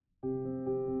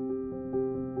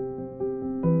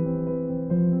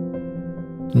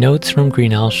Notes from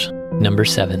Greenhalgh, number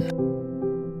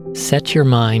 7. Set your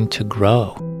mind to grow.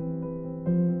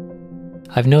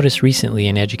 I've noticed recently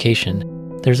in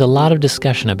education, there's a lot of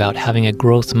discussion about having a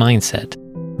growth mindset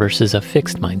versus a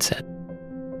fixed mindset.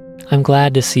 I'm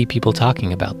glad to see people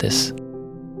talking about this.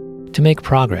 To make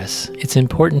progress, it's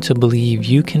important to believe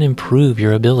you can improve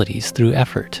your abilities through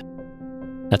effort.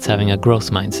 That's having a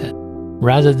growth mindset,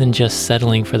 rather than just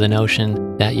settling for the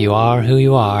notion that you are who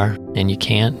you are and you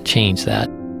can't change that,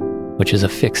 which is a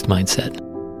fixed mindset.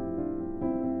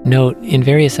 Note, in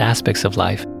various aspects of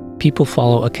life, people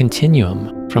follow a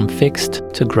continuum from fixed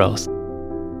to growth,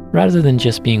 rather than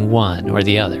just being one or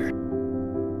the other.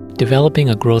 Developing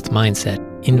a growth mindset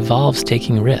involves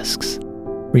taking risks,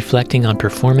 reflecting on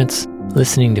performance,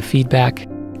 listening to feedback,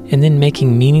 and then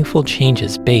making meaningful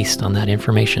changes based on that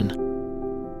information.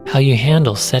 How you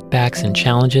handle setbacks and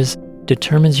challenges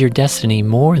determines your destiny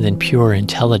more than pure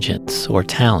intelligence or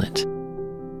talent.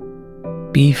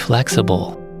 Be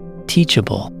flexible,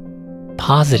 teachable,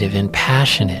 positive and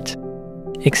passionate.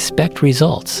 Expect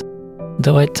results,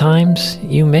 though at times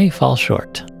you may fall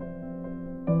short.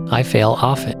 I fail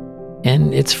often,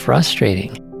 and it's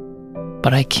frustrating,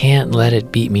 but I can't let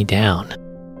it beat me down.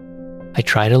 I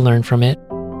try to learn from it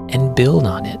and build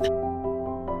on it.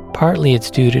 Partly it's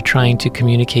due to trying to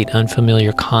communicate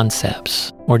unfamiliar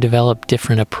concepts or develop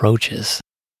different approaches.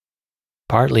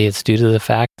 Partly it's due to the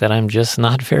fact that I'm just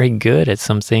not very good at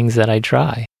some things that I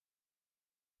try.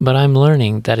 But I'm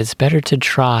learning that it's better to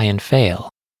try and fail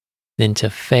than to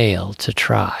fail to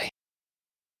try.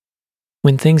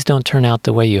 When things don't turn out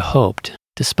the way you hoped,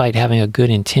 despite having a good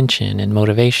intention and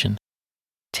motivation,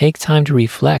 take time to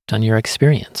reflect on your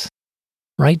experience.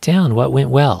 Write down what went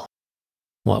well,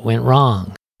 what went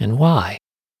wrong, and why.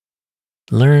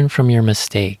 Learn from your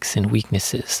mistakes and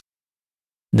weaknesses.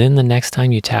 Then the next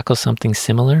time you tackle something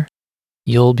similar,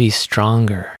 you'll be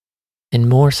stronger and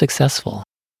more successful.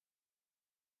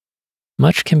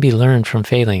 Much can be learned from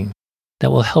failing that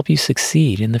will help you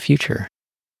succeed in the future.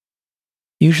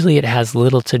 Usually it has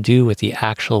little to do with the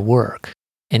actual work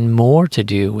and more to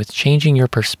do with changing your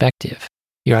perspective,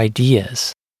 your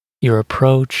ideas, your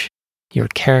approach, your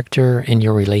character, and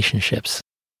your relationships.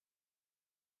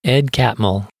 Ed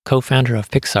Catmull, co-founder of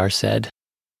Pixar, said,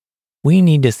 "We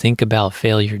need to think about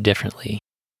failure differently.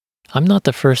 I'm not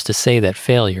the first to say that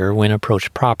failure, when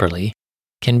approached properly,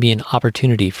 can be an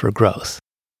opportunity for growth.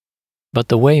 But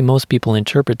the way most people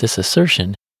interpret this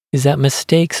assertion is that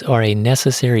mistakes are a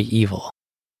necessary evil.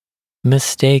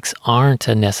 Mistakes aren't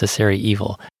a necessary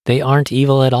evil. They aren't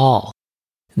evil at all.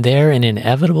 They're an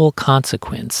inevitable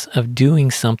consequence of doing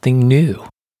something new,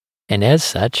 and as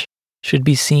such, should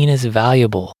be seen as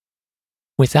valuable.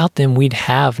 Without them, we'd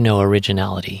have no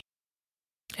originality.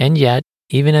 And yet,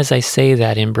 even as I say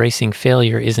that embracing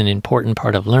failure is an important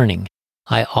part of learning,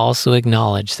 I also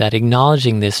acknowledge that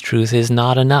acknowledging this truth is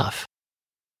not enough.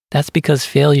 That's because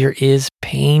failure is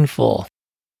painful,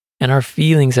 and our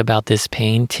feelings about this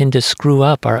pain tend to screw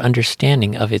up our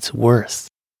understanding of its worth.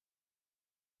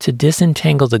 To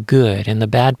disentangle the good and the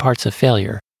bad parts of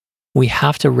failure, we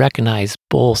have to recognize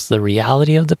both the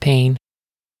reality of the pain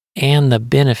and the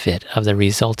benefit of the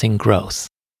resulting growth.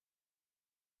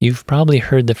 You've probably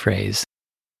heard the phrase,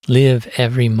 live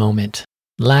every moment,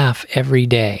 laugh every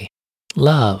day,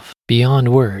 love beyond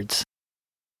words.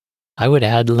 I would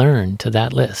add learn to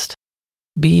that list.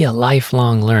 Be a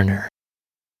lifelong learner.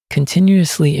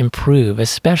 Continuously improve,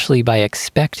 especially by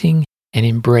expecting and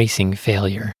embracing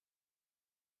failure.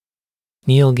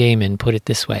 Neil Gaiman put it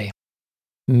this way,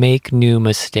 make new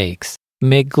mistakes.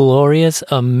 Make glorious,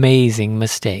 amazing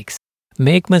mistakes.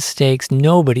 Make mistakes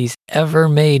nobody's ever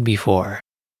made before.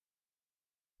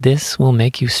 This will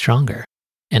make you stronger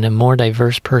and a more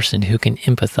diverse person who can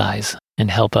empathize and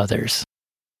help others.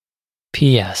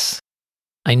 P.S.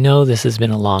 I know this has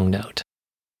been a long note.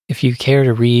 If you care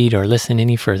to read or listen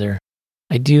any further,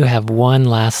 I do have one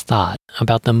last thought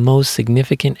about the most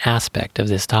significant aspect of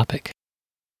this topic.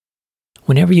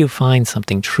 Whenever you find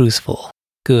something truthful,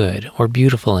 good, or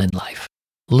beautiful in life,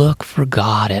 look for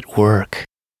God at work.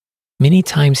 Many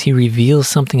times He reveals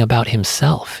something about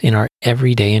Himself in our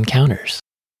everyday encounters,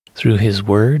 through His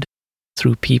Word,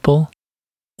 through people,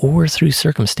 or through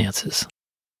circumstances.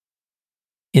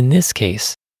 In this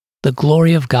case, the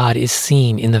glory of God is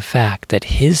seen in the fact that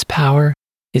His power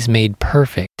is made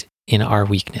perfect in our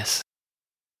weakness.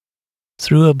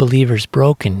 Through a believer's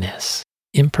brokenness,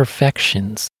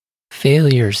 imperfections,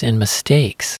 failures, and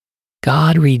mistakes,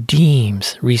 God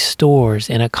redeems, restores,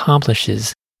 and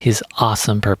accomplishes His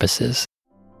awesome purposes.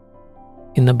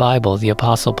 In the Bible, the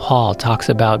Apostle Paul talks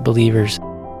about believers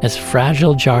as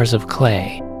fragile jars of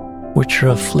clay, which are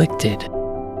afflicted,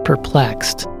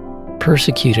 perplexed,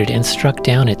 persecuted, and struck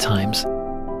down at times,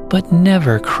 but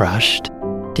never crushed,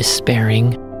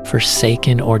 despairing,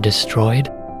 forsaken, or destroyed.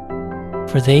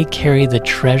 For they carry the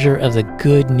treasure of the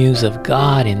good news of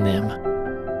God in them.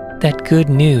 That good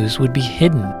news would be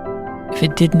hidden if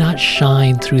it did not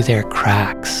shine through their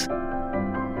cracks.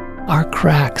 Our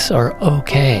cracks are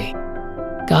okay.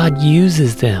 God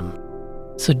uses them.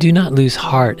 So do not lose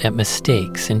heart at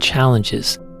mistakes and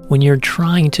challenges when you're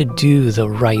trying to do the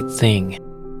right thing.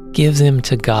 Give them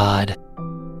to God.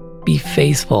 Be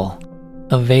faithful,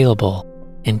 available,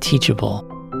 and teachable,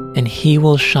 and He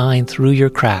will shine through your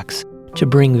cracks to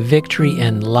bring victory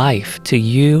and life to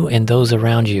you and those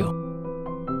around you.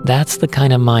 That's the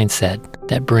kind of mindset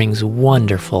that brings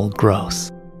wonderful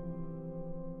growth.